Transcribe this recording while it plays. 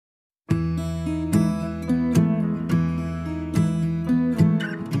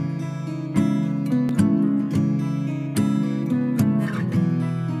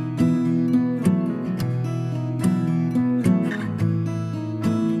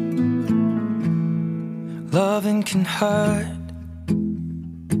Loving can hurt.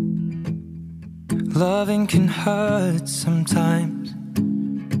 Loving can hurt sometimes,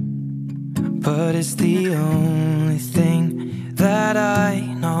 but it's the only thing that I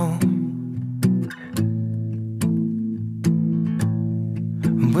know.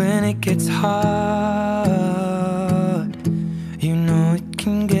 When it gets hard, you know it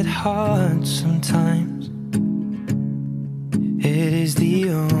can get hard sometimes. It is the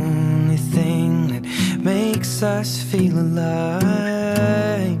only thing that makes us feel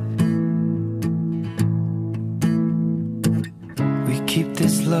alive. We keep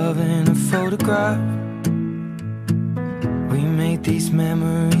this love in a photograph. We made these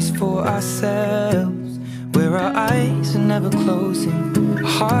memories for ourselves, where our eyes are never closing, our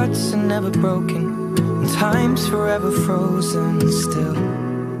hearts are never broken, and time's forever frozen still.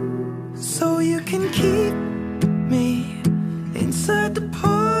 So you can keep me inside the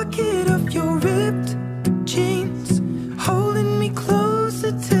pocket of your ripped jeans, holding me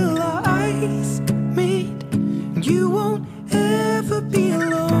closer till our eyes meet. You won't ever be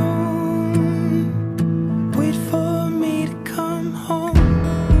alone. Wait for me to come home.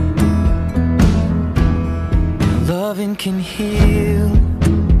 Loving can heal.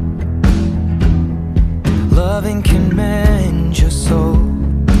 Loving can mend your soul,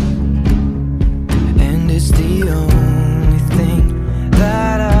 and it's the only thing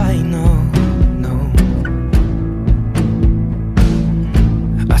that I know.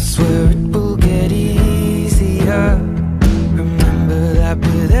 I swear it will get easier. Remember that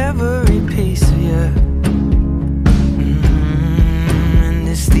with every piece of you. And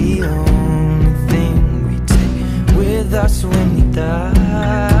it's the only thing we take with us when we die.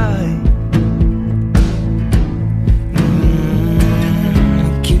 We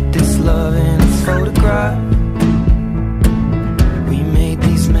keep this love in a photograph. We made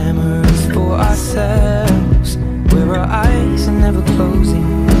these memories for ourselves, where our eyes are never closing,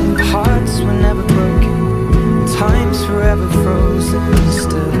 our hearts were never broken, time's forever frozen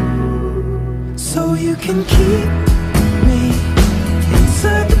still. So you can keep me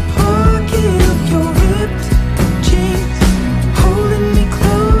inside the pocket of your ripped jeans, holding me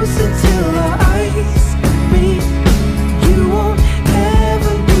closer till our eyes meet. You won't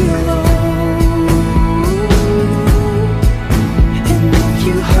ever be alone. And if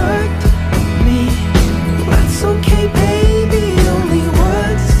you hurt me, that's okay, baby. Only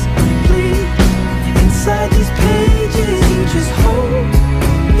words bleed inside these pages. You just hold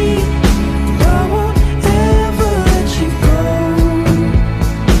me. I won't ever let you go.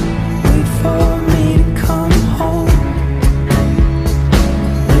 Wait for me to come home.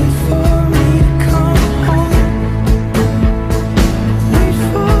 Wait for me to come home. Wait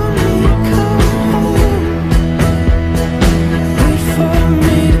for me to come home. Wait for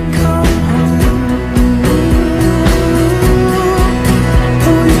me to come home.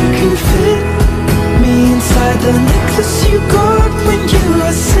 Oh, you can fit me inside the necklace you got when you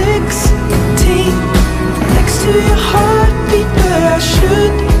were 16, next to your heartbeat where I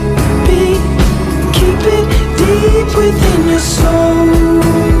should be. Keep it deep within your soul.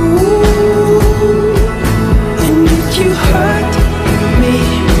 And if you hurt me,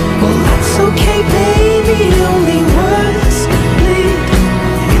 well, that's okay, baby. Only words bleed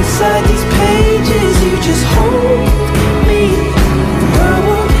inside these pages. You just hold me. I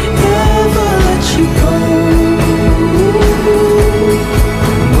won't ever let you go.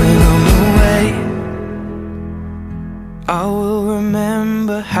 When I'm away, I will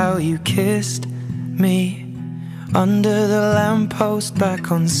remember how you kissed me under the lamppost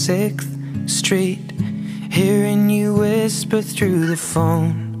back on 6th Street, hearing you whisper through the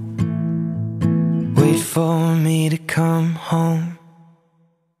phone. Wait for me to come home.